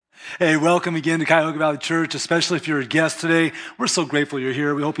Hey, welcome again to Cuyahoga Valley Church, especially if you're a guest today. We're so grateful you're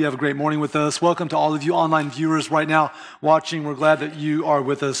here. We hope you have a great morning with us. Welcome to all of you online viewers right now watching. We're glad that you are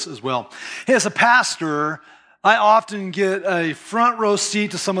with us as well. Hey, as a pastor, I often get a front row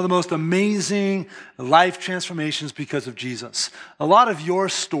seat to some of the most amazing life transformations because of Jesus. A lot of your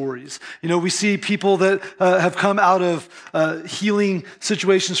stories, we see people that have come out of healing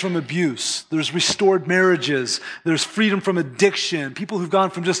situations from abuse. There's restored marriages. There's freedom from addiction. People who've gone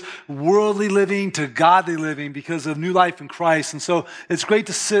from just worldly living to godly living because of new life in Christ. And so it's great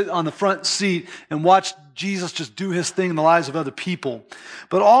to sit on the front seat and watch Jesus just do his thing in the lives of other people.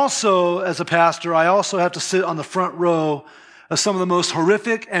 But also, as a pastor, I also have to sit on the front row of some of the most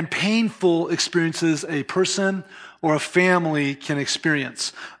horrific and painful experiences a person or a family can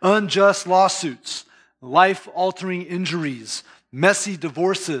experience. Unjust lawsuits, life-altering injuries, messy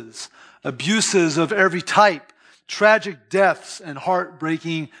divorces, abuses of every type, tragic deaths, and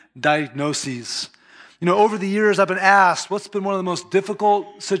heartbreaking diagnoses. Over the years, I've been asked, what's been one of the most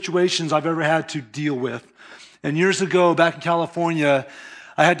difficult situations I've ever had to deal with? And years ago, back in California,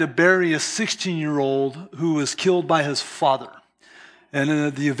 I had to bury a 16-year-old who was killed by his father.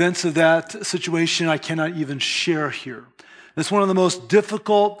 And the events of that situation, I cannot even share here. It's one of the most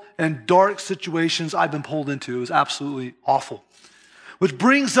difficult and dark situations I've been pulled into. It was absolutely awful. Which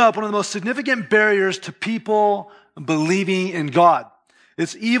brings up one of the most significant barriers to people believing in God.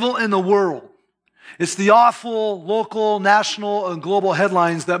 It's evil in the world. It's the awful local, national, and global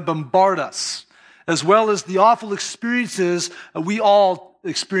headlines that bombard us, as well as the awful experiences we all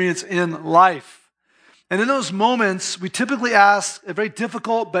experience in life. And in those moments, we typically ask a very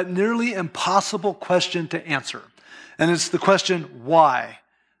difficult but nearly impossible question to answer. And it's the question, why?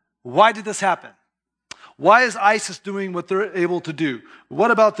 Why did this happen? Why is ISIS doing what they're able to do?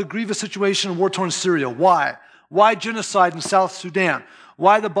 What about the grievous situation in war-torn Syria? Why? Why genocide in South Sudan?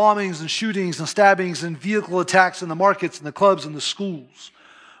 Why the bombings and shootings and stabbings and vehicle attacks in the markets and the clubs and the schools?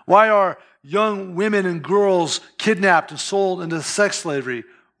 Why are young women and girls kidnapped and sold into sex slavery?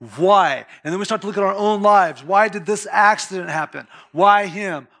 Why? And then we start to look at our own lives. Why did this accident happen? Why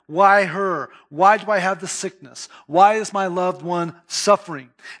him? Why her? Why do I have this sickness? Why is my loved one suffering?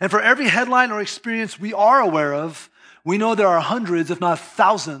 And for every headline or experience we are aware of, we know there are hundreds, if not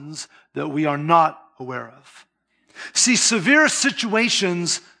thousands, that we are not aware of. See, severe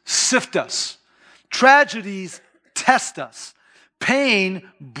situations sift us. Tragedies test us. Pain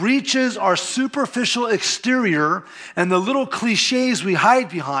breaches our superficial exterior and the little cliches we hide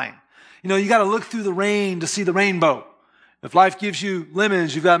behind. You got to look through the rain to see the rainbow. If life gives you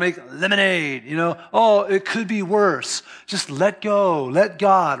lemons, you've got to make lemonade. It could be worse. Just let go, let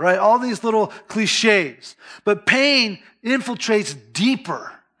God, right? All these little cliches. But pain infiltrates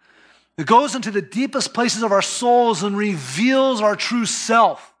deeper. It goes into the deepest places of our souls and reveals our true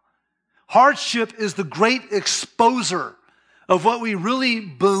self. Hardship is the great exposer of what we really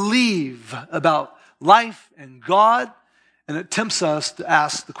believe about life and God, and it tempts us to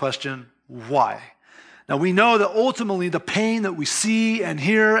ask the question, why? Now, we know that ultimately the pain that we see and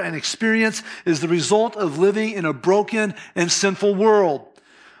hear and experience is the result of living in a broken and sinful world.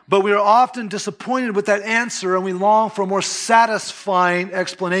 But we are often disappointed with that answer, and we long for a more satisfying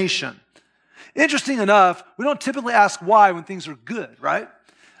explanation. Interesting enough, we don't typically ask why when things are good, right?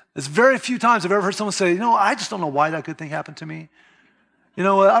 There's very few times I've ever heard someone say, I just don't know why that good thing happened to me. I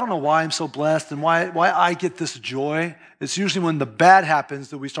don't know why I'm so blessed and why I get this joy. It's usually when the bad happens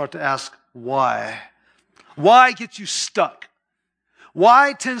that we start to ask why. Why gets you stuck?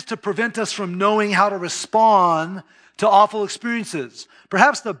 Why tends to prevent us from knowing how to respond to awful experiences?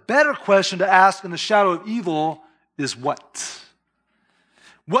 Perhaps the better question to ask in the shadow of evil is what?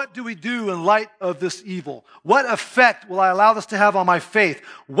 What do we do in light of this evil? What effect will I allow this to have on my faith?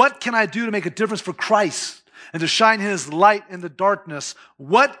 What can I do to make a difference for Christ and to shine his light in the darkness?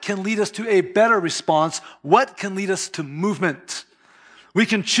 What can lead us to a better response? What can lead us to movement? We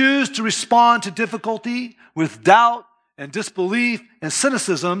can choose to respond to difficulty with doubt and disbelief and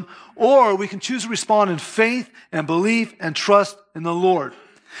cynicism, or we can choose to respond in faith and belief and trust in the Lord.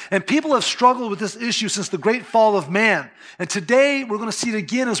 And people have struggled with this issue since the great fall of man. And today we're going to see it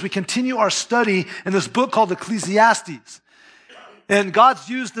again as we continue our study in this book called Ecclesiastes. And God's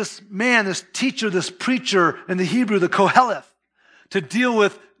used this man, this teacher, this preacher in the Hebrew, the Koheleth, to deal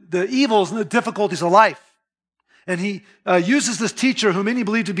with the evils and the difficulties of life. And he uses this teacher, who many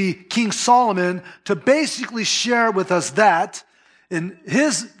believe to be King Solomon, to basically share with us that in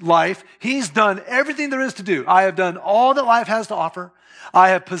his life, he's done everything there is to do. I have done all that life has to offer. I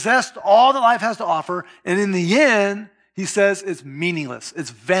have possessed all that life has to offer. And in the end, he says it's meaningless. It's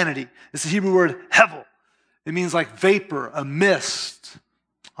vanity. It's the Hebrew word hevel. It means like vapor, a mist.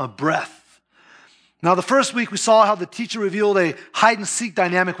 a breath. Now, the first week we saw how the teacher revealed a hide-and-seek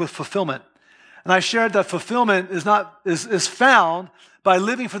dynamic with fulfillment. And I shared that fulfillment is found by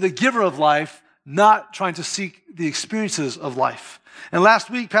living for the giver of life, not trying to seek the experiences of life. And last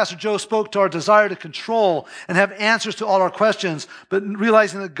week, Pastor Joe spoke to our desire to control and have answers to all our questions, but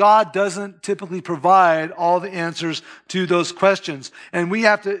realizing that God doesn't typically provide all the answers to those questions. And we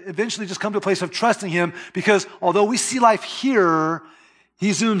have to eventually just come to a place of trusting Him, because although we see life here,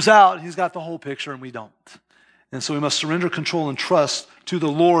 He zooms out, He's got the whole picture and we don't. And so we must surrender control and trust to the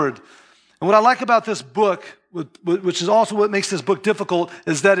Lord. And what I like about this book, which is also what makes this book difficult,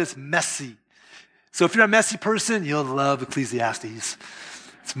 is that it's messy. So if you're a messy person, you'll love Ecclesiastes.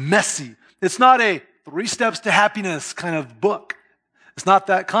 It's messy. It's not a 3 steps to happiness kind of book. It's not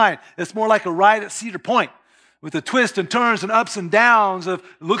that kind. It's more like a ride at Cedar Point with the twists and turns and ups and downs of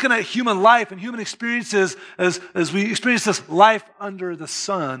looking at human life and human experiences as we experience this life under the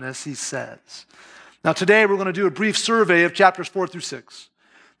sun, as he says. Now today we're going to do a brief survey of chapters 4 through 6.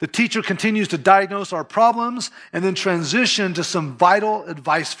 The teacher continues to diagnose our problems and then transition to some vital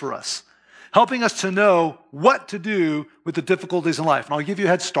advice for us, helping us to know what to do with the difficulties in life. And I'll give you a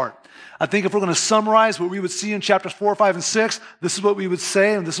head start. I think if we're going to summarize what we would see in chapters 4, 5, and 6, this is what we would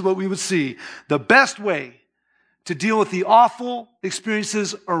say and this is what we would see. The best way to deal with the awful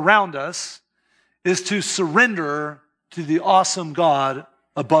experiences around us is to surrender to the awesome God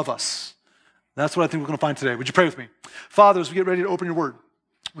above us. That's what I think we're going to find today. Would you pray with me? Father, as we get ready to open your word,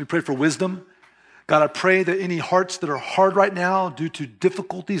 we pray for wisdom. God, I pray that any hearts that are hard right now due to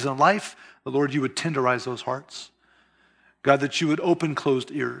difficulties in life, the Lord, you would tenderize those hearts. God, that you would open closed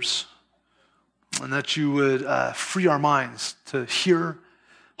ears and that you would free our minds to hear.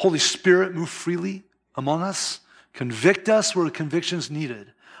 Holy Spirit, move freely among us. Convict us where conviction is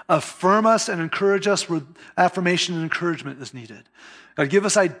needed. Affirm us and encourage us where affirmation and encouragement is needed. God, give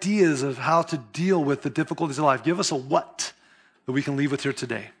us ideas of how to deal with the difficulties of life. Give us a what that we can leave with here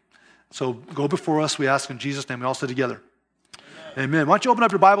today. So go before us, we ask in Jesus' name. We all say together. Amen. Why don't you open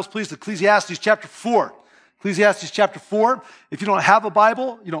up your Bibles, please, to Ecclesiastes chapter 4. Ecclesiastes chapter 4. If you don't have a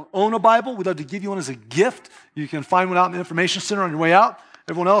Bible, you don't own a Bible, we'd love to give you one as a gift. You can find one out in the information center on your way out.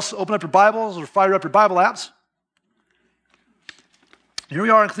 Everyone else, open up your Bibles or fire up your Bible apps. Here we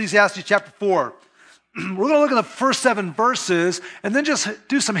are in Ecclesiastes chapter 4. We're going to look at the first 7 verses and then just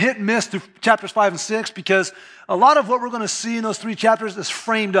do some hit and miss through chapters 5 and 6, because a lot of what we're going to see in those 3 chapters is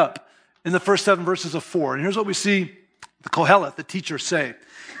framed up in the first 7 verses of 4. And here's what we see the Koheleth, the teacher, say.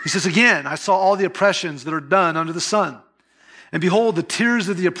 He says, "Again, I saw all the oppressions that are done under the sun. And behold, the tears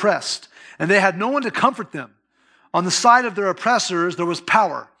of the oppressed, and they had no one to comfort them. On the side of their oppressors there was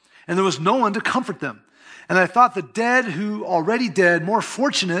power, and there was no one to comfort them. And I thought the dead who already dead more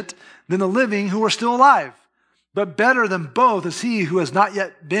fortunate than the living who are still alive. But better than both is he who has not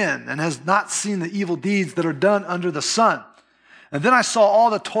yet been and has not seen the evil deeds that are done under the sun. And then I saw all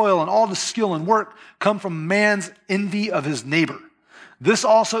the toil and all the skill and work come from man's envy of his neighbor. This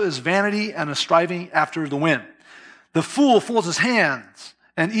also is vanity and a striving after the wind. The fool folds his hands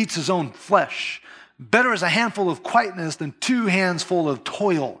and eats his own flesh. Better is a handful of quietness than 2 hands full of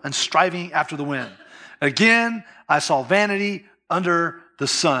toil and striving after the wind. Again, I saw vanity under the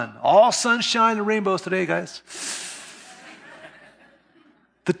sun." All sunshine and rainbows today, guys.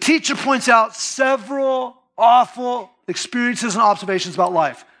 The teacher points out several awful experiences and observations about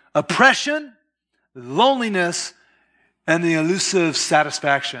life: oppression, loneliness, and the elusive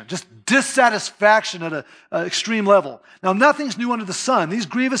satisfaction. Just dissatisfaction at an extreme level. Now, nothing's new under the sun. These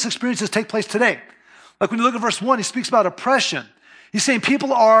grievous experiences take place today. Like when you look at verse 1, he speaks about oppression. He's saying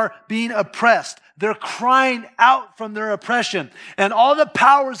people are being oppressed. They're crying out from their oppression. And all the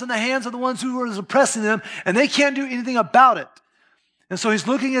power is in the hands of the ones who are oppressing them, and they can't do anything about it. And so he's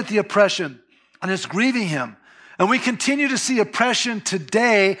looking at the oppression, and it's grieving him. And we continue to see oppression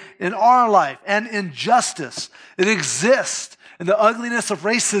today in our life and injustice. It exists in the ugliness of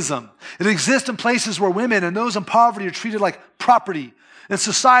racism. It exists in places where women and those in poverty are treated like property, in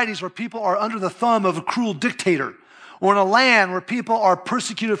societies where people are under the thumb of a cruel dictator, or in a land where people are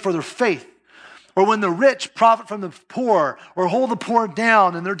persecuted for their faith, or when the rich profit from the poor or hold the poor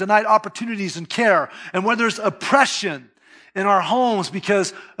down and they're denied opportunities and care, and where there's oppression in our homes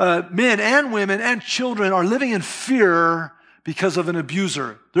because men and women and children are living in fear because of an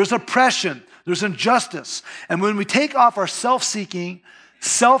abuser. There's oppression, there's injustice. And when we take off our self-seeking,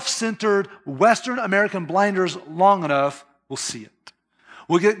 self-centered Western American blinders long enough, we'll see it.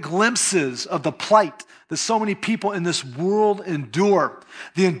 We'll get glimpses of the plight that so many people in this world endure.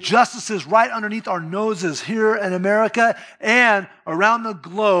 The injustices right underneath our noses here in America and around the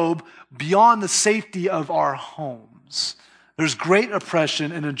globe beyond the safety of our homes. There's great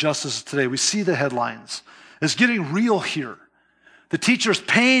oppression and injustice today. We see the headlines. It's getting real here. The teacher's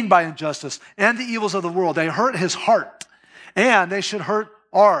pained by injustice and the evils of the world. They hurt his heart, and they should hurt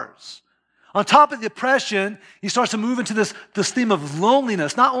ours. On top of the oppression, he starts to move into this theme of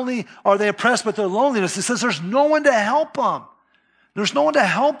loneliness. Not only are they oppressed, but their loneliness. He says there's no one to help them. There's no one to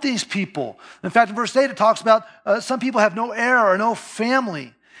help these people. In fact, in verse 8, it talks about some people have no heir or no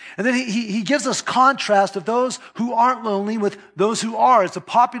family. And then he gives us contrast of those who aren't lonely with those who are. It's a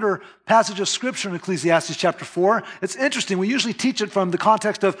popular passage of Scripture in Ecclesiastes chapter 4. It's interesting. We usually teach it from the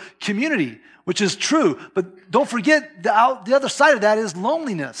context of community, which is true. But don't forget, the other side of that is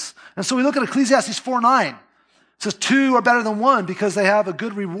loneliness. And so we look at Ecclesiastes 4:9. It says, 2 are better than 1 because they have a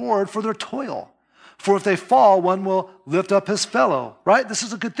good reward for their toil. For if they fall, one will lift up his fellow, right? This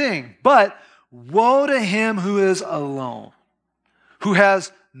is a good thing. But woe to him who is alone, who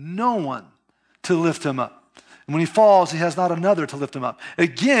has no one to lift him up. And when he falls, he has not another to lift him up.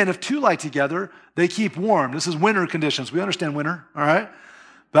 Again, if two lie together, they keep warm. This is winter conditions. We understand winter, all right?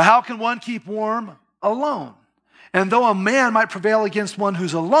 But how can one keep warm alone? And though a man might prevail against one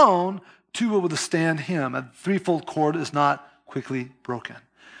who's alone, two will withstand him. A threefold cord is not quickly broken.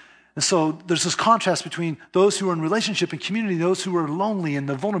 And so there's this contrast between those who are in relationship and community, those who are lonely, and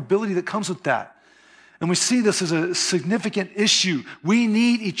the vulnerability that comes with that. And we see this as a significant issue. We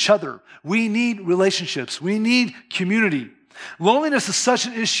need each other. We need relationships. We need community. Loneliness is such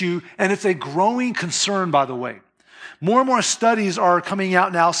an issue, and it's a growing concern, by the way. More and more studies are coming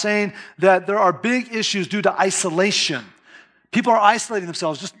out now saying that there are big issues due to isolation. People are isolating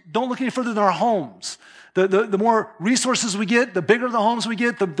themselves. Just don't look any further than our homes. The more resources we get, the bigger the homes we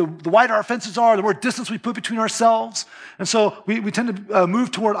get, the wider our fences are, the more distance we put between ourselves. And so we tend to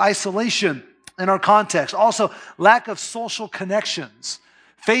move toward isolation in our context. Also, lack of social connections,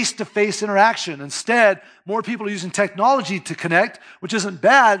 face-to-face interaction. Instead, more people are using technology to connect, which isn't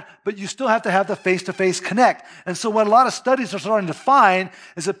bad, but you still have to have the face-to-face connect. And so what a lot of studies are starting to find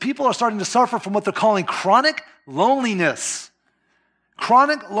is that people are starting to suffer from what they're calling chronic loneliness.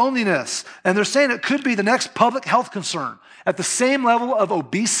 Chronic loneliness. And they're saying it could be the next public health concern at the same level of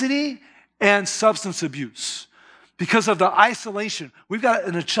obesity and substance abuse. Because of the isolation, we've got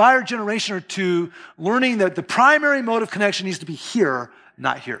an entire generation or two learning that the primary mode of connection needs to be here,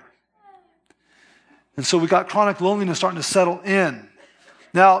 not here. And so we got chronic loneliness starting to settle in.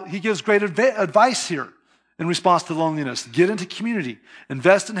 Now, he gives great advice here in response to loneliness. Get into community.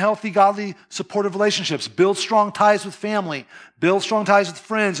 Invest in healthy, godly, supportive relationships. Build strong ties with family. Build strong ties with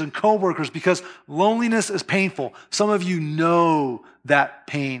friends and coworkers because loneliness is painful. Some of you know that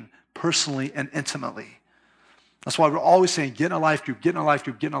pain personally and intimately. That's why we're always saying, get in a life group, get in a life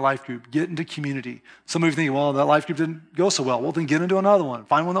group, get in a life group, get into community. Some of you think, well, that life group didn't go so well. Well, then get into another one.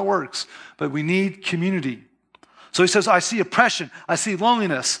 Find one that works. But we need community. So he says, I see oppression, I see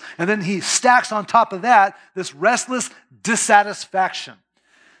loneliness. And then he stacks on top of that this restless dissatisfaction.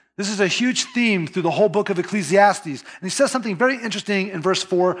 This is a huge theme through the whole book of Ecclesiastes. And he says something very interesting in verse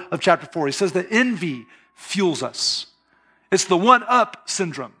 4 of chapter 4. He says that envy fuels us. It's the one-up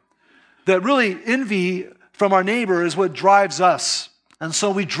syndrome. That really envy from our neighbor is what drives us. And so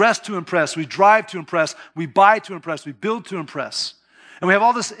we dress to impress, we drive to impress, we buy to impress, we build to impress. And we have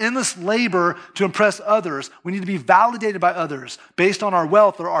all this endless labor to impress others. We need to be validated by others based on our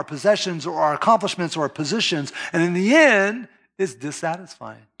wealth or our possessions or our accomplishments or our positions. And in the end, it's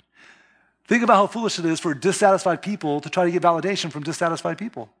dissatisfying. Think about how foolish it is for dissatisfied people to try to get validation from dissatisfied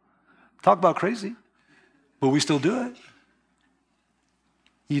people. Talk about crazy, but we still do it.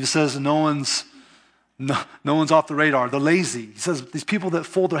 He even says no one's off the radar. The lazy. He says these people that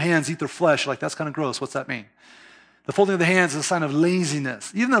fold their hands eat their flesh. You're like, that's kind of gross. What's that mean? The folding of the hands is a sign of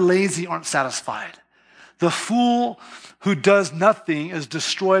laziness. Even the lazy aren't satisfied. The fool who does nothing is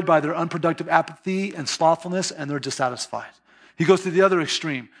destroyed by their unproductive apathy and slothfulness, and they're dissatisfied. He goes to the other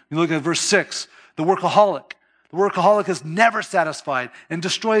extreme. You look at verse 6, the workaholic. The workaholic is never satisfied and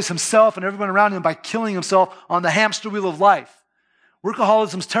destroys himself and everyone around him by killing himself on the hamster wheel of life.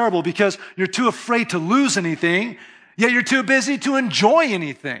 Workaholism is terrible because you're too afraid to lose anything, yet you're too busy to enjoy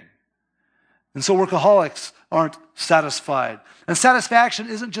anything. And so workaholics aren't satisfied. And satisfaction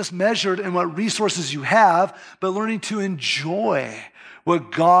isn't just measured in what resources you have, but learning to enjoy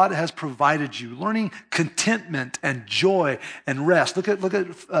what God has provided you. Learning contentment and joy and rest. Look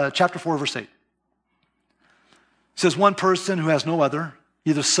at chapter 4, verse 8. It says, one person who has no other,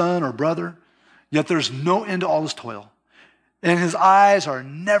 either son or brother, yet there's no end to all his toil. And his eyes are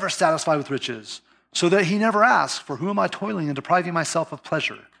never satisfied with riches, so that he never asks, for whom am I toiling and depriving myself of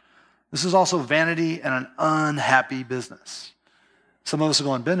pleasure? This is also vanity and an unhappy business. Some of us are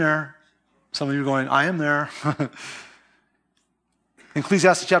going, been there. Some of you are going, I am there. In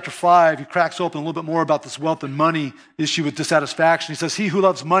Ecclesiastes chapter 5, he cracks open a little bit more about this wealth and money issue with dissatisfaction. He says, he who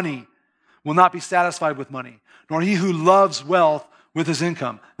loves money will not be satisfied with money, nor he who loves wealth with his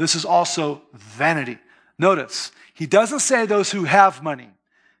income. This is also vanity. Notice, he doesn't say those who have money.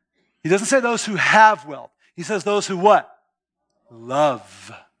 He doesn't say those who have wealth. He says those who what?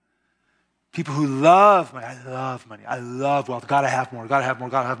 Love. People who love money. I love money. I love wealth. Gotta have more, gotta have more,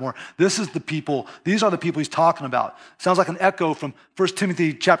 gotta have more. These are the people he's talking about. Sounds like an echo from 1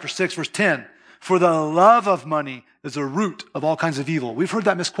 Timothy chapter 6, verse 10. For the love of money is a root of all kinds of evil. We've heard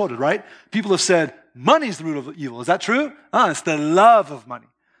that misquoted, right? People have said, money's the root of evil. Is that true? It's the love of money.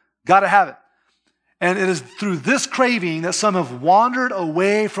 Gotta have it. And it is through this craving that some have wandered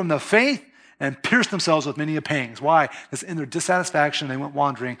away from the faith and pierced themselves with many pangs. Why? Because in their dissatisfaction, they went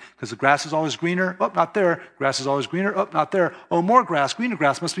wandering because the grass is always greener. Oh, not there. Grass is always greener. Oh, not there. Oh, more grass. Greener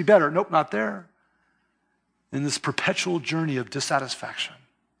grass must be better. Nope, not there. In this perpetual journey of dissatisfaction.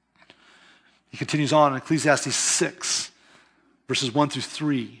 He continues on in Ecclesiastes 6, verses 1 through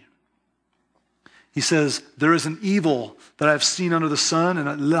 3. He says, there is an evil that I have seen under the sun, and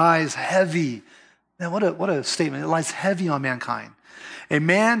it lies heavy. Man, what a statement. It lies heavy on mankind. A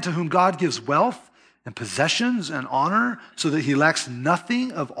man to whom God gives wealth and possessions and honor so that he lacks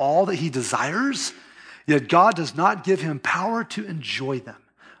nothing of all that he desires, yet God does not give him power to enjoy them,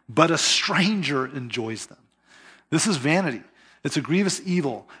 but a stranger enjoys them. This is vanity. It's a grievous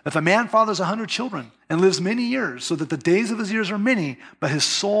evil. If a man fathers 100 children and lives many years so that the days of his years are many, but his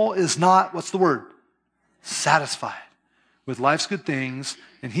soul is not, what's the word? Satisfied with life's good things,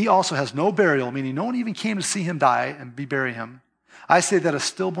 and he also has no burial, meaning no one even came to see him die and bury him. I say that a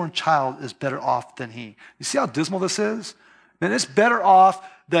stillborn child is better off than he. You see how dismal this is? Man, it's better off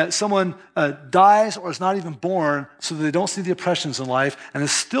that someone dies or is not even born so that they don't see the oppressions in life. And a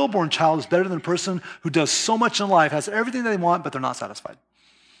stillborn child is better than a person who does so much in life, has everything they want, but they're not satisfied.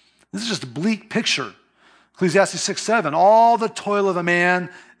 This is just a bleak picture. Ecclesiastes 6:7, all the toil of a man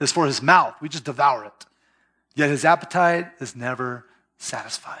is for his mouth. We just devour it. Yet his appetite is never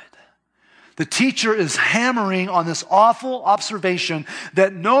satisfied. The teacher is hammering on this awful observation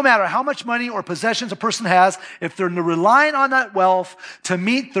that no matter how much money or possessions a person has, if they're relying on that wealth to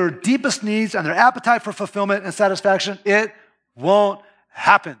meet their deepest needs and their appetite for fulfillment and satisfaction, it won't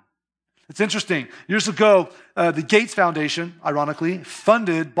happen. It's interesting. Years ago, the Gates Foundation, ironically,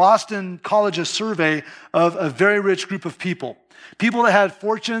 funded Boston College's survey of a very rich group of people that had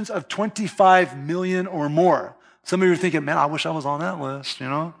fortunes of 25 million or more. Some of you are thinking, man, I wish I was on that list, you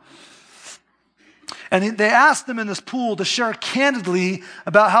know? And they asked them in this pool to share candidly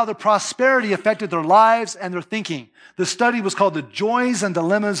about how their prosperity affected their lives and their thinking. The study was called The Joys and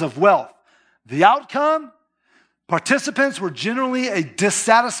Dilemmas of Wealth. The outcome? Participants were generally a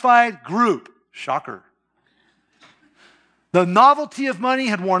dissatisfied group. Shocker. The novelty of money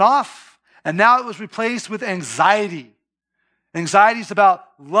had worn off, and now it was replaced with anxiety. Anxieties about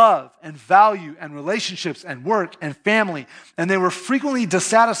love and value and relationships and work and family. And they were frequently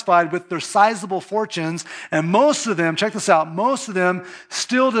dissatisfied with their sizable fortunes. And most of them, check this out, most of them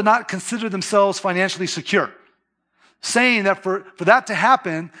still did not consider themselves financially secure. Saying that for that to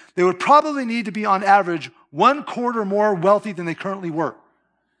happen, they would probably need to be on average 1/4 more wealthy than they currently were.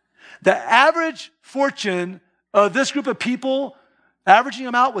 The average fortune of this group of people, averaging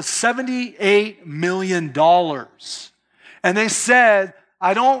them out, was $78 million. And they said,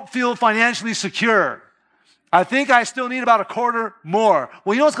 I don't feel financially secure. I think I still need about 1/4 more.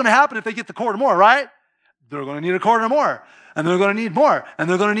 Well, you know what's going to happen if they get the 1/4 more, right? They're going to need 1/4 more. And they're going to need more. And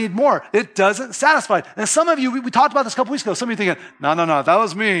they're going to need more. It doesn't satisfy. And some of you, we talked about this a couple weeks ago. Some of you thinking, no, if that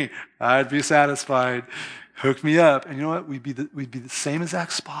was me, I'd be satisfied. Hook me up. And you know what? We'd be the same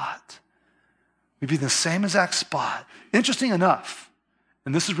exact spot. We'd be the same exact spot. Interesting enough,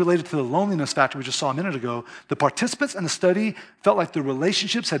 and this is related to the loneliness factor we just saw a minute ago, the participants in the study felt like their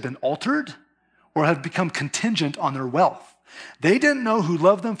relationships had been altered or had become contingent on their wealth. They didn't know who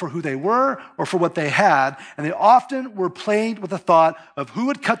loved them for who they were or for what they had, and they often were plagued with the thought of who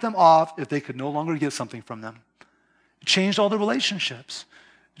would cut them off if they could no longer get something from them. It changed all their relationships.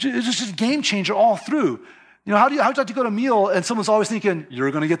 It's just a game changer all through. You know, how would you like to go to a meal and someone's always thinking,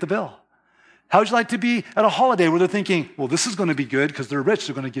 you're going to get the bill? How would you like to be at a holiday where they're thinking, well, this is going to be good because they're rich,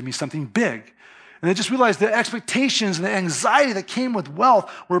 they're going to give me something big. And they just realized the expectations and the anxiety that came with wealth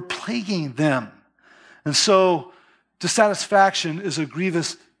were plaguing them. And so dissatisfaction is a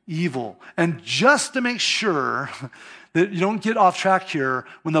grievous evil. And just to make sure that you don't get off track here,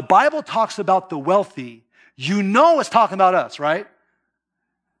 when the Bible talks about the wealthy, you know it's talking about us, right?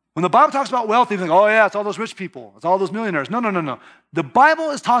 When the Bible talks about wealthy, you think, oh yeah, it's all those rich people, it's all those millionaires. No. The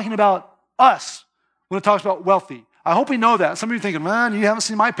Bible is talking about us when it talks about wealthy. I hope we know that. Some of you are thinking, man, you haven't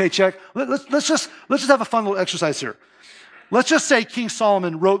seen my paycheck. Let's just have a fun little exercise here. Let's just say King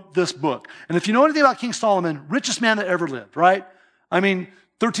Solomon wrote this book. And if you know anything about King Solomon, richest man that ever lived, right? I mean,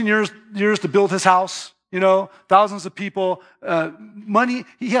 13 years to build his house, thousands of people, money.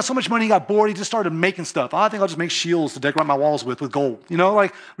 He has so much money, he got bored. He just started making stuff. I think I'll just make shields to decorate my walls with gold.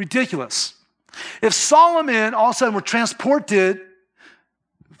 Like ridiculous. If Solomon all of a sudden were transported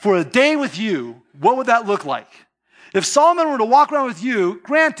for a day with you, what would that look like? If Solomon were to walk around with you,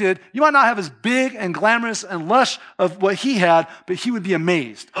 granted, you might not have as big and glamorous and lush of what he had, but he would be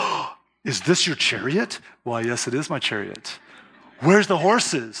amazed. Oh, is this your chariot? Why, yes, it is my chariot. Where's the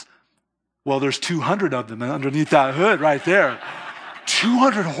horses? Well, there's 200 of them underneath that hood right there.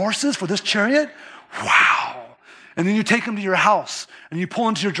 200 horses for this chariot? Wow. And then you take them to your house and you pull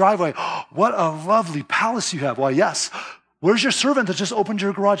into your driveway. Oh, what a lovely palace you have. Why, yes. Where's your servant that just opened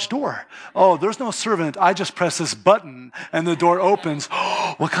your garage door? Oh, there's no servant. I just press this button and the door opens.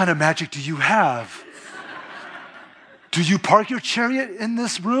 Oh, what kind of magic do you have? Do you park your chariot in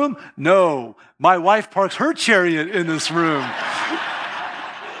this room? No, my wife parks her chariot in this room.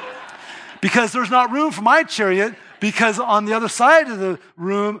 Because there's not room for my chariot, because on the other side of the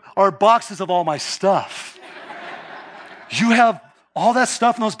room are boxes of all my stuff. You have all that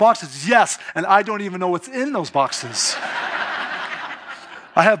stuff in those boxes? Yes, and I don't even know what's in those boxes.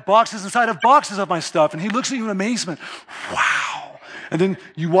 I have boxes inside of boxes of my stuff, and he looks at you in amazement. Wow. And then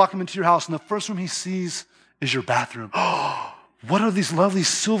you walk him into your house, and the first room he sees is your bathroom. Oh, what are these lovely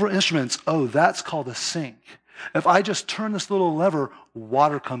silver instruments? Oh, that's called a sink. If I just turn this little lever,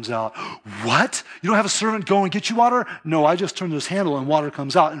 water comes out. What? You don't have a servant go and get you water? No, I just turn this handle and water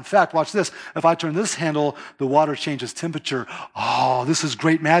comes out. In fact, watch this. If I turn this handle, the water changes temperature. Oh, this is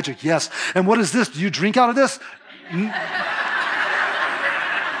great magic. Yes. And what is this? Do you drink out of this?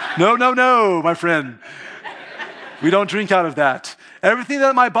 No, my friend. We don't drink out of that. Everything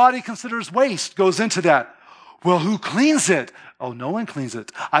that my body considers waste goes into that. Well, who cleans it? Oh, no one cleans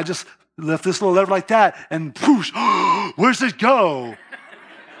it. I just lift this little lever like that and whoosh, where's it go?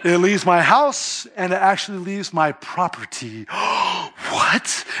 It leaves my house and it actually leaves my property.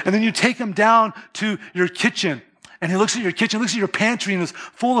 What? And then you take him down to your kitchen and he looks at your kitchen, looks at your pantry and it's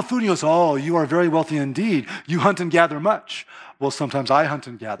full of food. And he goes, oh, you are very wealthy indeed. You hunt and gather much. Well, sometimes I hunt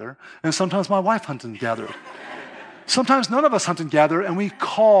and gather and sometimes my wife hunts and gather. Sometimes none of us hunt and gather and we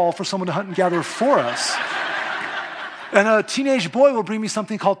call for someone to hunt and gather for us. And a teenage boy will bring me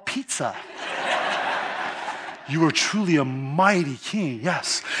something called pizza. You are truly a mighty king,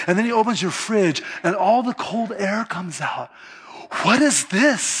 yes. And then he opens your fridge and all the cold air comes out. What is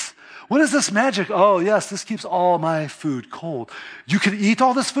this? What is this magic? Oh, yes, this keeps all my food cold. You can eat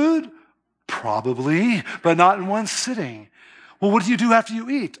all this food? Probably, but not in one sitting. Well, what do you do after you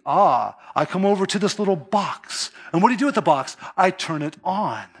eat? I come over to this little box. And what do you do with the box? I turn it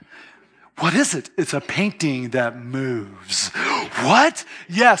on. What is it? It's a painting that moves. What?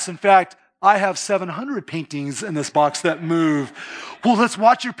 Yes, in fact, I have 700 paintings in this box that move. Well, let's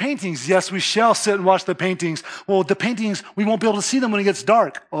watch your paintings. Yes, we shall sit and watch the paintings. Well, the paintings, we won't be able to see them when it gets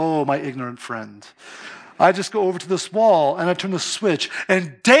dark. Oh, my ignorant friend. I just go over to this wall and I turn the switch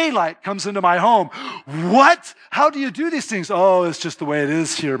and daylight comes into my home. What? How do you do these things? Oh, it's just the way it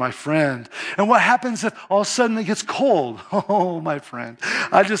is here, my friend. And what happens if all of a sudden it gets cold? Oh, my friend.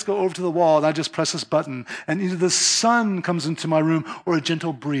 I just go over to the wall and I just press this button and either the sun comes into my room or a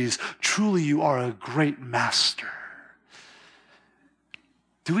gentle breeze. Truly, you are a great master.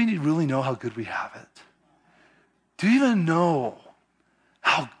 Do we really know how good we have it? Do you even know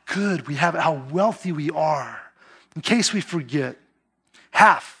how good we have it, how wealthy we are? In case we forget,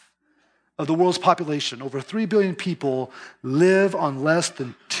 half of the world's population, over 3 billion people, live on less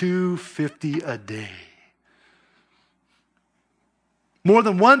than $2.50 a day. More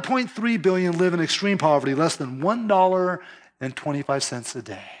than 1.3 billion live in extreme poverty, less than $1.25 a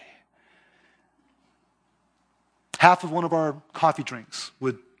day. Half of one of our coffee drinks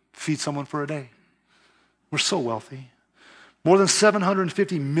would feed someone for a day. We're so wealthy. More than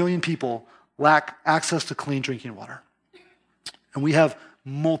 750 million people lack access to clean drinking water. And we have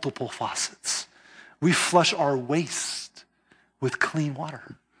multiple faucets. We flush our waste with clean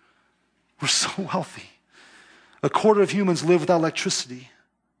water. We're so wealthy. A quarter of humans live without electricity.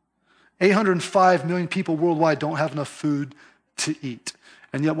 805 million people worldwide don't have enough food to eat.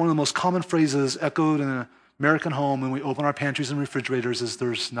 And yet one of the most common phrases echoed in an American home when we open our pantries and refrigerators is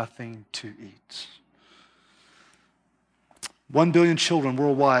there's nothing to eat. 1 billion children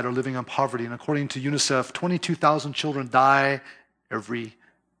worldwide are living in poverty, and according to UNICEF, 22,000 children die every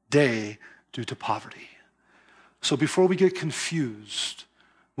day due to poverty. So before we get confused,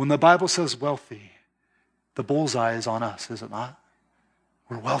 when the Bible says wealthy, the bullseye is on us, is it not?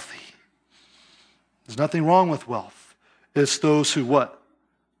 We're wealthy. There's nothing wrong with wealth. It's those who what?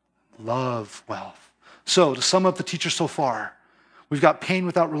 Love wealth. So to sum up the teacher so far, we've got pain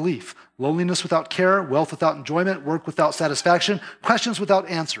without relief, loneliness without care, wealth without enjoyment, work without satisfaction, questions without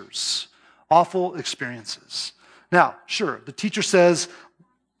answers, awful experiences. Now, sure, the teacher says,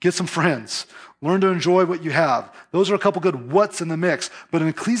 get some friends. Learn to enjoy what you have. Those are a couple good what's in the mix. But in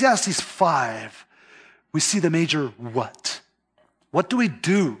Ecclesiastes 5, we see the major what. What do we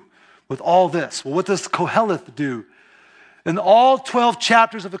do with all this? Well, what does Koheleth do? In all 12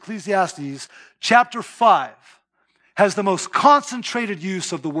 chapters of Ecclesiastes, chapter 5 has the most concentrated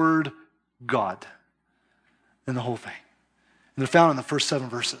use of the word God in the whole thing. And they're found in the first 7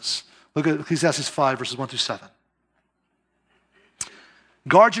 verses. Look at Ecclesiastes 5, verses 1 through 7.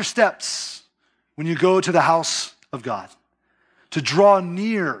 Guard your steps when you go to the house of God. To draw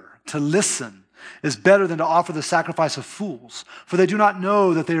near, to listen, is better than to offer the sacrifice of fools, for they do not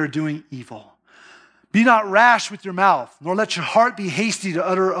know that they are doing evil. Be not rash with your mouth, nor let your heart be hasty to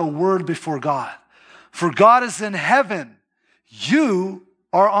utter a word before God. For God is in heaven, you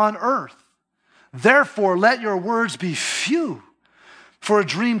are on earth. Therefore, let your words be few. For a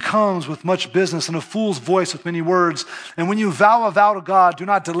dream comes with much business, and a fool's voice with many words. And when you vow a vow to God, do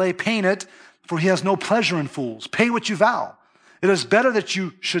not delay paying it, for he has no pleasure in fools. Pay what you vow. It is better that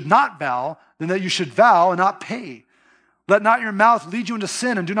you should not vow than that you should vow and not pay. Let not your mouth lead you into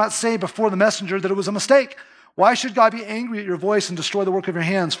sin, and do not say before the messenger that it was a mistake. Why should God be angry at your voice and destroy the work of your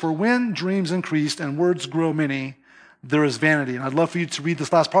hands? For when dreams increase and words grow many, there is vanity. And I'd love for you to read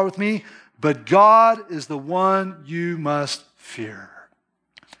this last part with me. But God is the one you must fear.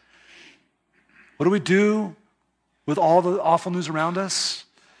 What do we do with all the awful news around us?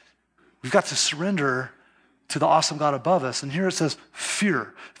 We've got to surrender to the awesome God above us. And here it says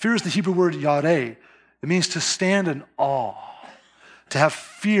fear. Fear is the Hebrew word yareh. It means to stand in awe, to have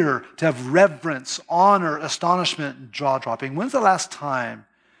fear, to have reverence, honor, astonishment, and jaw-dropping. When's the last time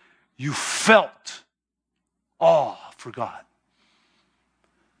you felt awe for God?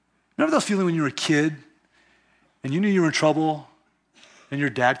 Remember those feelings when you were a kid and you knew you were in trouble and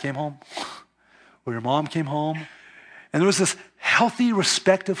your dad came home or your mom came home and there was this healthy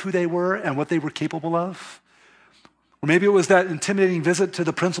respect of who they were and what they were capable of? Or maybe it was that intimidating visit to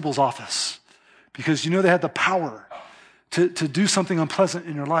the principal's office because you know they had the power to do something unpleasant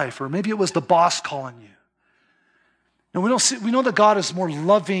in your life. Or maybe it was the boss calling you. Now, we know that God is more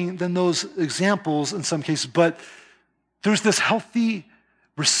loving than those examples in some cases, but there's this healthy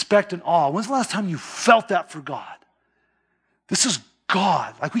respect and awe. When's the last time you felt that for God? This is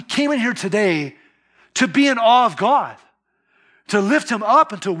God. Like we came in here today to be in awe of God, to lift him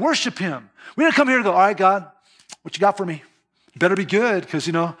up and to worship him. We didn't come here to go, all right, God, what you got for me? You better be good because,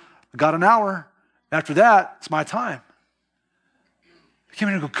 I got an hour. After that, it's my time. We came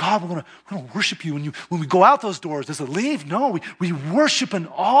here and go, God, we're going to worship you. When we go out those doors, does it leave? No, we worship in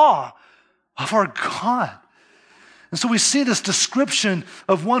awe of our God. And so we see this description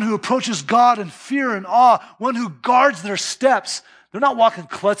of one who approaches God in fear and awe, one who guards their steps. They're not walking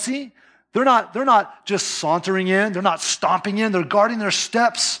klutzy. They're not just sauntering in. They're not stomping in. They're guarding their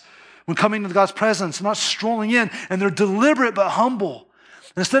steps when coming into God's presence. They're not strolling in. And they're deliberate but humble.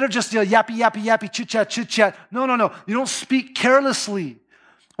 Instead of just yappy, chit-chat. No. You don't speak carelessly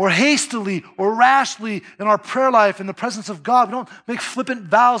or hastily or rashly in our prayer life in the presence of God. We don't make flippant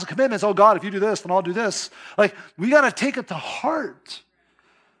vows and commitments. Oh, God, if you do this, then I'll do this. Like, we got to take it to heart.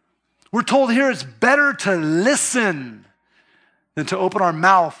 We're told here it's better to listen than to open our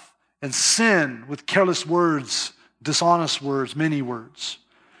mouth and sin with careless words, dishonest words, many words.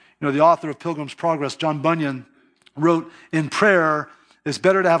 The author of Pilgrim's Progress, John Bunyan, wrote, in prayer, it's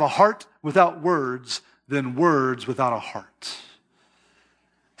better to have a heart without words than words without a heart.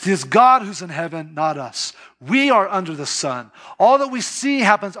 See, it's God who's in heaven, not us. We are under the sun. All that we see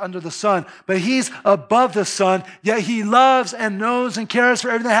happens under the sun, but he's above the sun, yet he loves and knows and cares for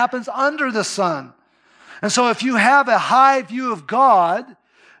everything that happens under the sun. And so if you have a high view of God,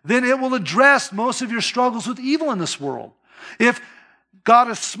 then it will address most of your struggles with evil in this world. If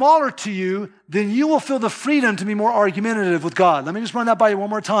God is smaller to you, then you will feel the freedom to be more argumentative with God. Let me just run that by you one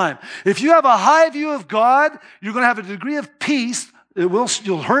more time. If you have a high view of God, you're going to have a degree of peace.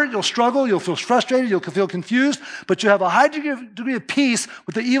 You'll hurt, you'll struggle, you'll feel frustrated, you'll feel confused, but you have a high degree of peace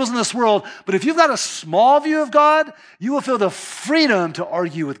with the evils in this world. But if you've got a small view of God, you will feel the freedom to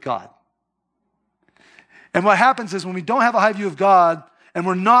argue with God. And what happens is when we don't have a high view of God, and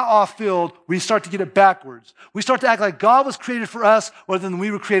we're not off-filled, we start to get it backwards. We start to act like God was created for us rather than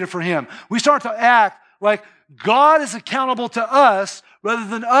we were created for him. We start to act like God is accountable to us rather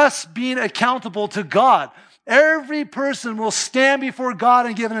than us being accountable to God. Every person will stand before God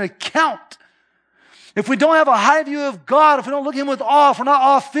and give an account. If we don't have a high view of God, if we don't look at him with awe, if we're not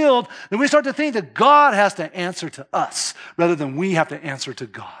awe-filled, then we start to think that God has to answer to us rather than we have to answer to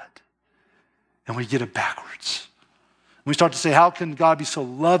God. And we get it backwards. We start to say, how can God be so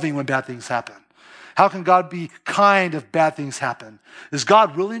loving when bad things happen? How can God be kind if bad things happen? Is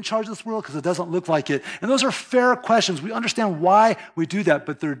God really in charge of this world? Because it doesn't look like it. And those are fair questions. We understand why we do that,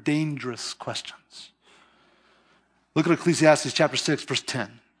 but they're dangerous questions. Look at Ecclesiastes chapter 6, verse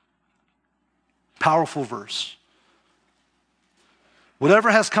 10. Powerful verse.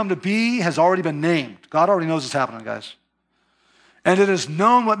 Whatever has come to be has already been named. God already knows what's happening, guys. And it is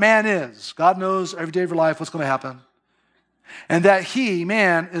known what man is. God knows every day of your life what's going to happen. And that he,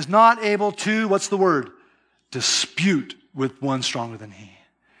 man, is not able to, what's the word? Dispute with one stronger than he. You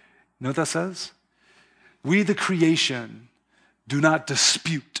know what that says? We, the creation, do not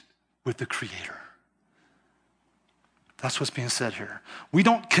dispute with the Creator. That's what's being said here. We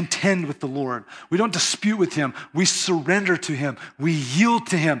don't contend with the Lord. We don't dispute with him. We surrender to him. We yield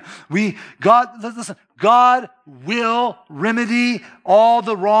to him. God will remedy all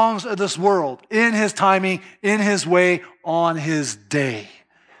the wrongs of this world in his timing, in his way, on his day.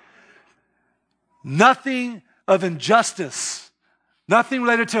 Nothing of injustice, nothing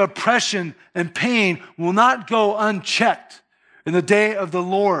related to oppression and pain will not go unchecked in the day of the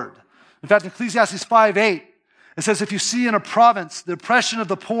Lord. In fact, Ecclesiastes 5:8, it says, if you see in a province the oppression of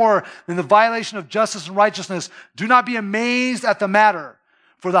the poor and the violation of justice and righteousness, do not be amazed at the matter,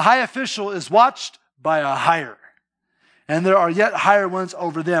 for the high official is watched by a higher, and there are yet higher ones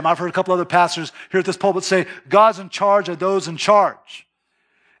over them. I've heard a couple other pastors here at this pulpit say, God's in charge of those in charge.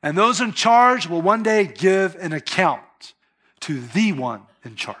 And those in charge will one day give an account to the one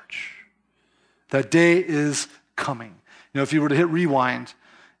in charge. That day is coming. You know, if you were to hit rewind,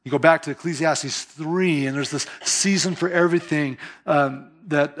 you go back to Ecclesiastes 3, and there's this season for everything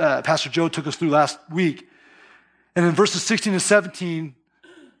that Pastor Joe took us through last week. And in verses 16 and 17,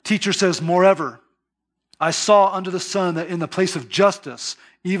 teacher says, moreover, I saw under the sun that in the place of justice,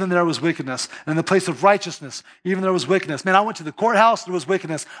 even there was wickedness. And in the place of righteousness, even there was wickedness. Man, I went to the courthouse, there was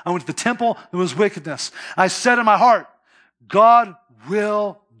wickedness. I went to the temple, there was wickedness. I said in my heart, God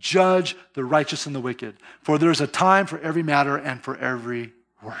will judge the righteous and the wicked, for there is a time for every matter and for every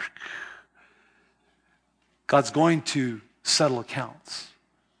work. God's going to settle accounts.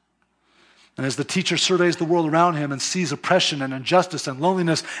 And as the teacher surveys the world around him and sees oppression and injustice and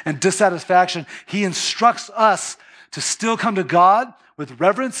loneliness and dissatisfaction, he instructs us to still come to God with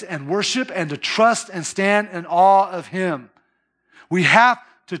reverence and worship and to trust and stand in awe of him. We have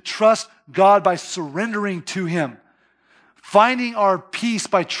to trust God by surrendering to him, finding our peace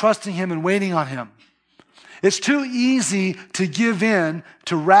by trusting him and waiting on him. It's too easy to give in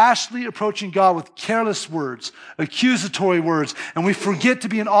to rashly approaching God with careless words, accusatory words, and we forget to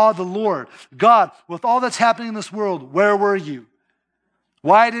be in awe of the Lord. God, with all that's happening in this world, where were you?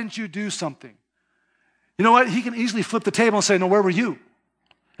 Why didn't you do something? You know what? He can easily flip the table and say, no, where were you?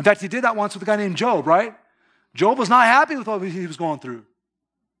 In fact, he did that once with a guy named Job, right? Job was not happy with what he was going through.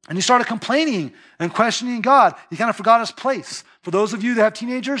 And he started complaining and questioning God. He kind of forgot his place. For those of you that have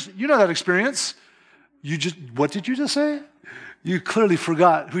teenagers, you know that experience. What did you just say? You clearly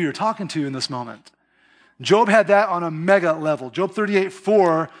forgot who you're talking to in this moment. Job had that on a mega level. Job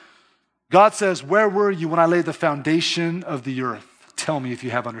 38:4, God says, where were you when I laid the foundation of the earth? Tell me if you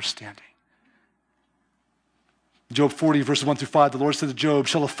have understanding. Job 40, verses 1 through 5, the Lord said to Job,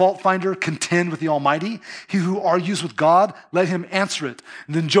 shall a fault finder contend with the Almighty? He who argues with God, let him answer it.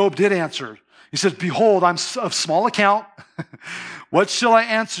 And then Job did answer. He said, behold, I'm of small account. What shall I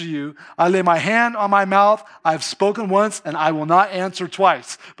answer you? I lay my hand on my mouth. I have spoken once, and I will not answer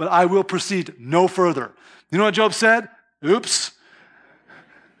twice, but I will proceed no further. You know what Job said? Oops.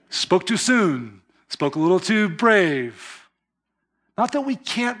 Spoke too soon. Spoke a little too brave. Not that we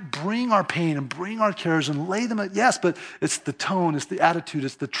can't bring our pain and bring our cares and lay them at, yes, but it's the tone, it's the attitude,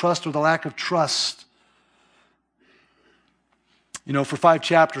 it's the trust or the lack of trust. You know, for 5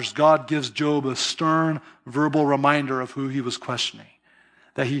 chapters, God gives Job a stern verbal reminder of who he was questioning,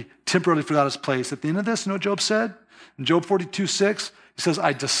 that he temporarily forgot his place. At the end of this, you know what Job said? In Job 42:6, he says,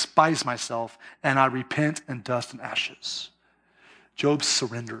 I despise myself and I repent in dust and ashes. Job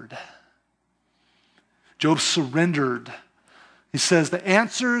surrendered. Job surrendered. He says, the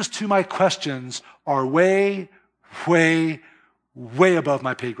answers to my questions are way, way, way above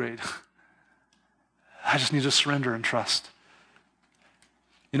my pay grade. I just need to surrender and trust.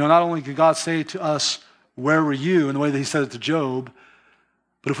 You know, not only can God say to us, where were you, in the way that he said it to Job,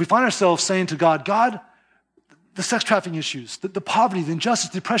 but if we find ourselves saying to God, God, the sex trafficking issues, the poverty, the injustice,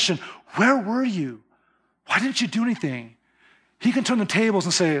 the oppression, where were you? Why didn't you do anything? He can turn the tables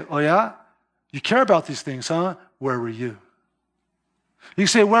and say, oh yeah? You care about these things, huh? Where were you? You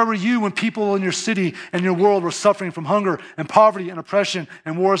say, where were you when people in your city and your world were suffering from hunger and poverty and oppression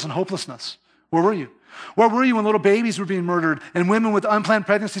and wars and hopelessness? Where were you? Where were you when little babies were being murdered and women with unplanned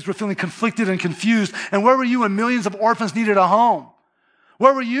pregnancies were feeling conflicted and confused? And where were you when millions of orphans needed a home?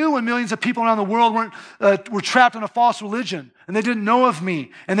 Where were you when millions of people around the world were trapped in a false religion and they didn't know of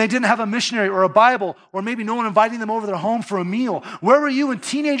me and they didn't have a missionary or a Bible or maybe no one inviting them over their home for a meal? Where were you when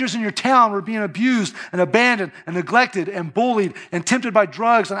teenagers in your town were being abused and abandoned and neglected and bullied and tempted by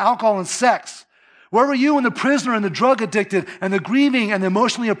drugs and alcohol and sex? Where were you when the prisoner and the drug addicted and the grieving and the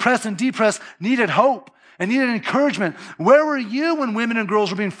emotionally oppressed and depressed needed hope and needed encouragement? Where were you when women and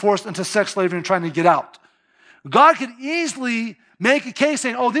girls were being forced into sex slavery and trying to get out? God could easily make a case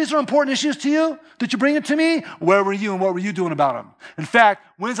saying, oh, these are important issues to you that you bring it to me? Where were you and what were you doing about them? In fact,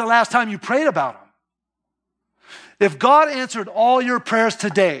 when's the last time you prayed about them? If God answered all your prayers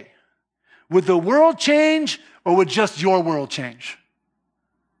today, would the world change or would just your world change?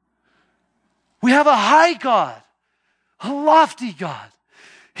 We have a high God, a lofty God.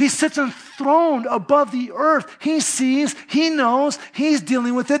 He sits enthroned above the earth. He sees, he knows, he's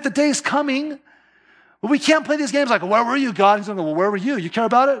dealing with it. The day's coming. But we can't play these games like, where were you, God? He's going to go, well, where were you? You care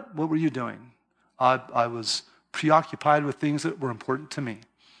about it? What were you doing? I was preoccupied with things that were important to me.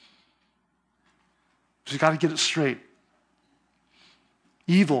 So you got to get it straight.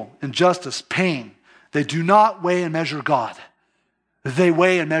 Evil, injustice, pain, they do not weigh and measure God. They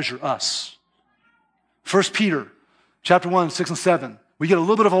weigh and measure us. 1 Peter chapter 1, 6 and 7. We get a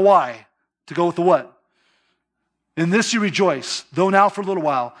little bit of a why to go with the what. In this you rejoice, though now for a little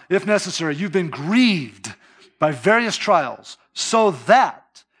while, if necessary, you've been grieved by various trials, so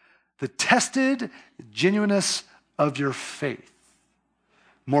that the tested genuineness of your faith,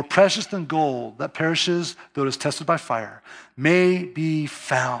 more precious than gold that perishes, though it is tested by fire, may be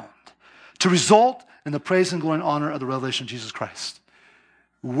found to result in the praise and glory and honor of the revelation of Jesus Christ.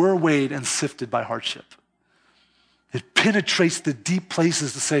 We're weighed and sifted by hardship. It penetrates the deep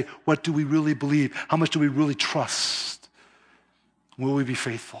places to say, what do we really believe? How much do we really trust? Will we be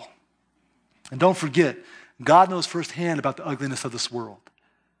faithful? And don't forget, God knows firsthand about the ugliness of this world.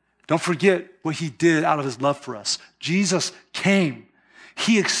 Don't forget what he did out of his love for us. Jesus came.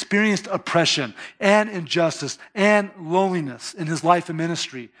 He experienced oppression and injustice and loneliness in his life and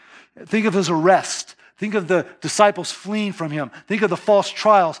ministry. Think of his arrest. Think of the disciples fleeing from him. Think of the false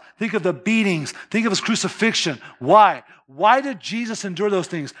trials. Think of the beatings. Think of his crucifixion. Why? Why did Jesus endure those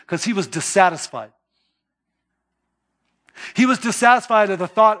things? Because he was dissatisfied. He was dissatisfied at the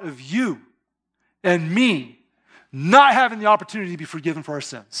thought of you and me not having the opportunity to be forgiven for our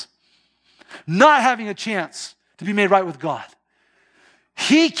sins, not having a chance to be made right with God.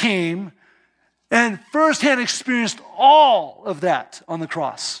 He came and firsthand experienced all of that on the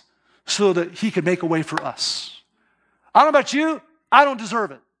cross, so that he could make a way for us. I don't know about you, I don't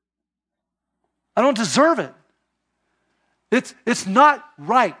deserve it. I don't deserve it. It's not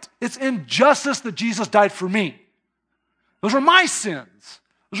right. It's injustice that Jesus died for me. Those are my sins.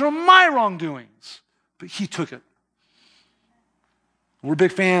 Those are my wrongdoings. But he took it. We're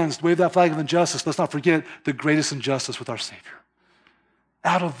big fans. Wave that flag of injustice. Let's not forget the greatest injustice with our Savior.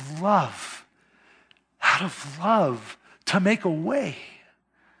 Out of love to make a way.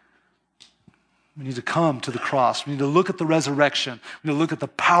 We need to come to the cross. We need to look at the resurrection. We need to look at the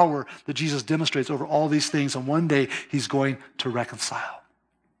power that Jesus demonstrates over all these things. And one day, he's going to reconcile.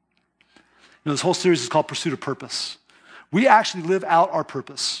 This whole series is called Pursuit of Purpose. We actually live out our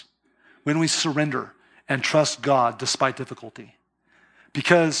purpose when we surrender and trust God despite difficulty.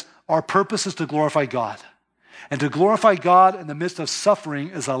 Because our purpose is to glorify God. And to glorify God in the midst of suffering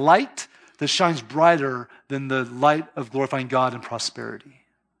is a light that shines brighter than the light of glorifying God in prosperity.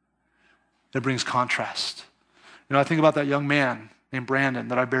 That brings contrast. I think about that young man named Brandon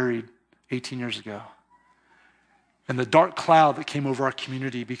that I buried 18 years ago. And the dark cloud that came over our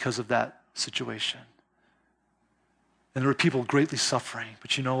community because of that situation. And there were people greatly suffering.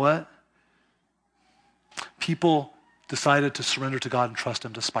 But you know what? People decided to surrender to God and trust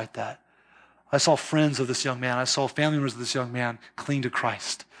him despite that. I saw friends of this young man. I saw family members of this young man cling to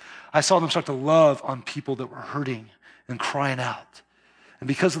Christ. I saw them start to love on people that were hurting and crying out. And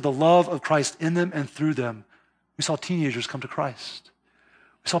because of the love of Christ in them and through them, we saw teenagers come to Christ.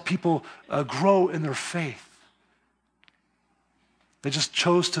 We saw people grow in their faith. They just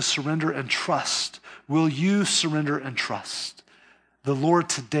chose to surrender and trust. Will you surrender and trust the Lord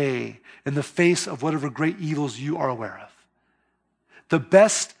today in the face of whatever great evils you are aware of? The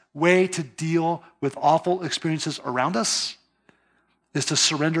best way to deal with awful experiences around us is to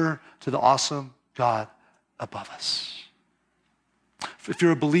surrender to the awesome God above us. If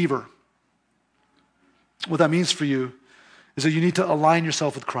you're a believer, what that means for you is that you need to align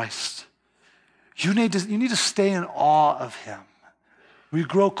yourself with Christ. You need to stay in awe of him. We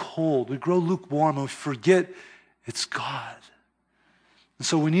grow cold, we grow lukewarm, and we forget it's God. And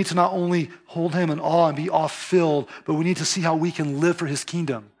so we need to not only hold him in awe and be awe-filled, but we need to see how we can live for his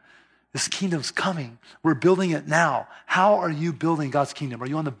kingdom. This kingdom's coming. We're building it now. How are you building God's kingdom? Are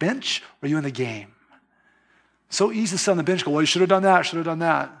you on the bench or are you in the game? So easy to sit on the bench, go, well, you should have done that, should have done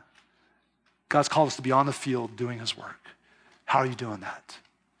that. God's called us to be on the field doing his work. How are you doing that?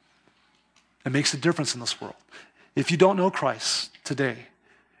 It makes a difference in this world. If you don't know Christ today,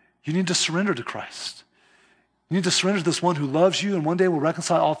 you need to surrender to Christ. You need to surrender to this one who loves you and one day will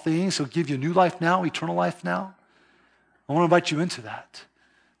reconcile all things. He'll give you a new life now, eternal life now. I want to invite you into that,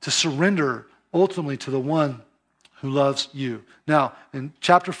 to surrender ultimately to the one who loves you. Now, in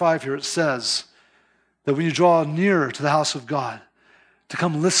chapter 5 here, it says that when you draw near to the house of God, to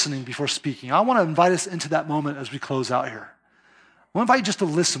come listening before speaking. I want to invite us into that moment as we close out here. I want to invite you just to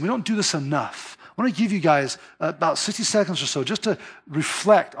listen. We don't do this enough. I want to give you guys about 60 seconds or so just to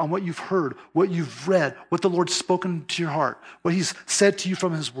reflect on what you've heard, what you've read, what the Lord's spoken to your heart, what he's said to you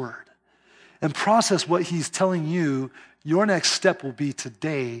from his word, and process what he's telling you your next step will be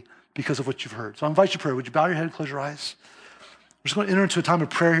today because of what you've heard. So I invite you to pray. Would you bow your head and close your eyes? We're just going to enter into a time of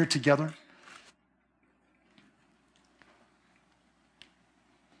prayer here together.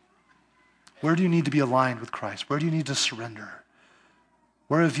 Where do you need to be aligned with Christ? Where do you need to surrender?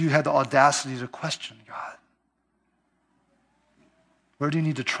 Where have you had the audacity to question God? Where do you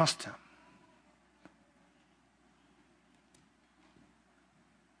need to trust him?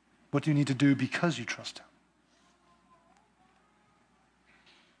 What do you need to do because you trust him?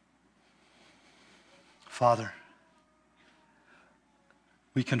 Father,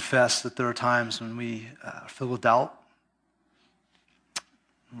 we confess that there are times when we are filled with doubt.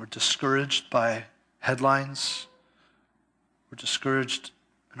 We're discouraged by headlines. We're discouraged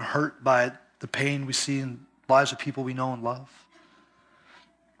and hurt by the pain we see in lives of people we know and love.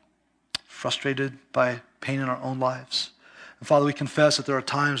 Frustrated by pain in our own lives. And Father, we confess that there are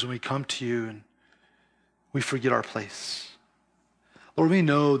times when we come to you and we forget our place. Lord, we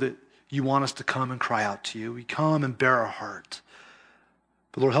know that you want us to come and cry out to you. We come and bare our heart.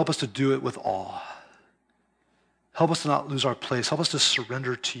 But Lord, help us to do it with awe. Help us to not lose our place. Help us to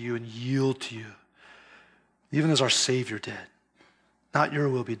surrender to you and yield to you, even as our Savior did. Not your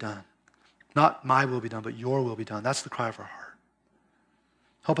will be done. Not my will be done, but your will be done. That's the cry of our heart.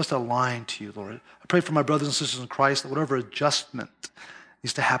 Help us to align to you, Lord. I pray for my brothers and sisters in Christ that whatever adjustment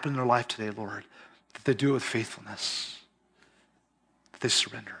needs to happen in their life today, Lord, that they do it with faithfulness, that they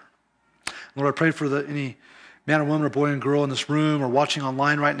surrender. Lord, I pray for any man or woman or boy and girl in this room or watching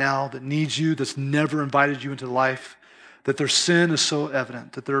online right now that needs you, that's never invited you into life, that their sin is so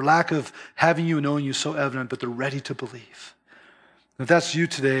evident, that their lack of having you and knowing you is so evident, but they're ready to believe. And if that's you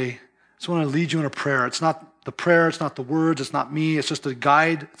today, I just want to lead you in a prayer. It's not the prayer, it's not the words, it's not me, it's just a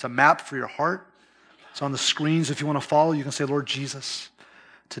guide, it's a map for your heart. It's on the screens. If you want to follow, you can say, Lord Jesus,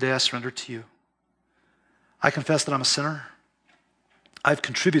 today I surrender to you. I confess that I'm a sinner. I've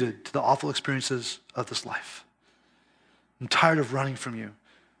contributed to the awful experiences of this life. I'm tired of running from you.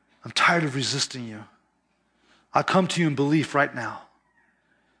 I'm tired of resisting you. I come to you in belief right now,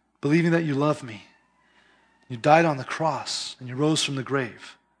 believing that you love me. You died on the cross and you rose from the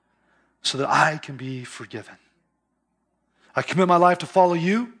grave so that I can be forgiven. I commit my life to follow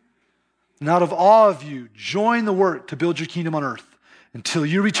you, and out of awe of you, join the work to build your kingdom on earth until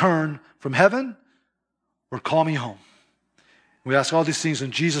you return from heaven or call me home. We ask all these things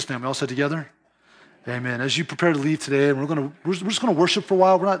in Jesus' name. We all said together, amen. As you prepare to leave today, we're just going to worship for a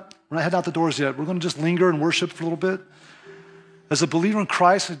while. We're not heading out the doors yet. We're going to just linger and worship for a little bit. As a believer in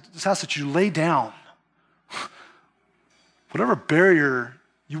Christ, I just ask that you lay down whatever barrier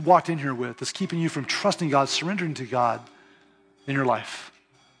you walked in here with that's keeping you from trusting God, surrendering to God in your life.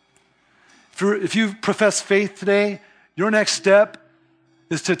 If you profess faith today, your next step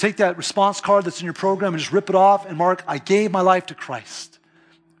is to take that response card that's in your program and just rip it off and mark, I gave my life to Christ.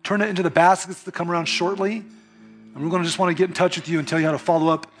 Turn it into the baskets that come around shortly. And we're going to just want to get in touch with you and tell you how to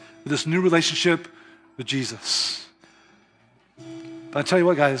follow up with this new relationship with Jesus. But I tell you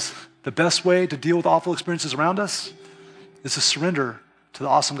what, guys, the best way to deal with awful experiences around us is to surrender to the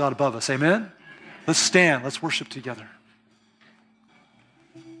awesome God above us. Amen? Let's stand. Let's worship together.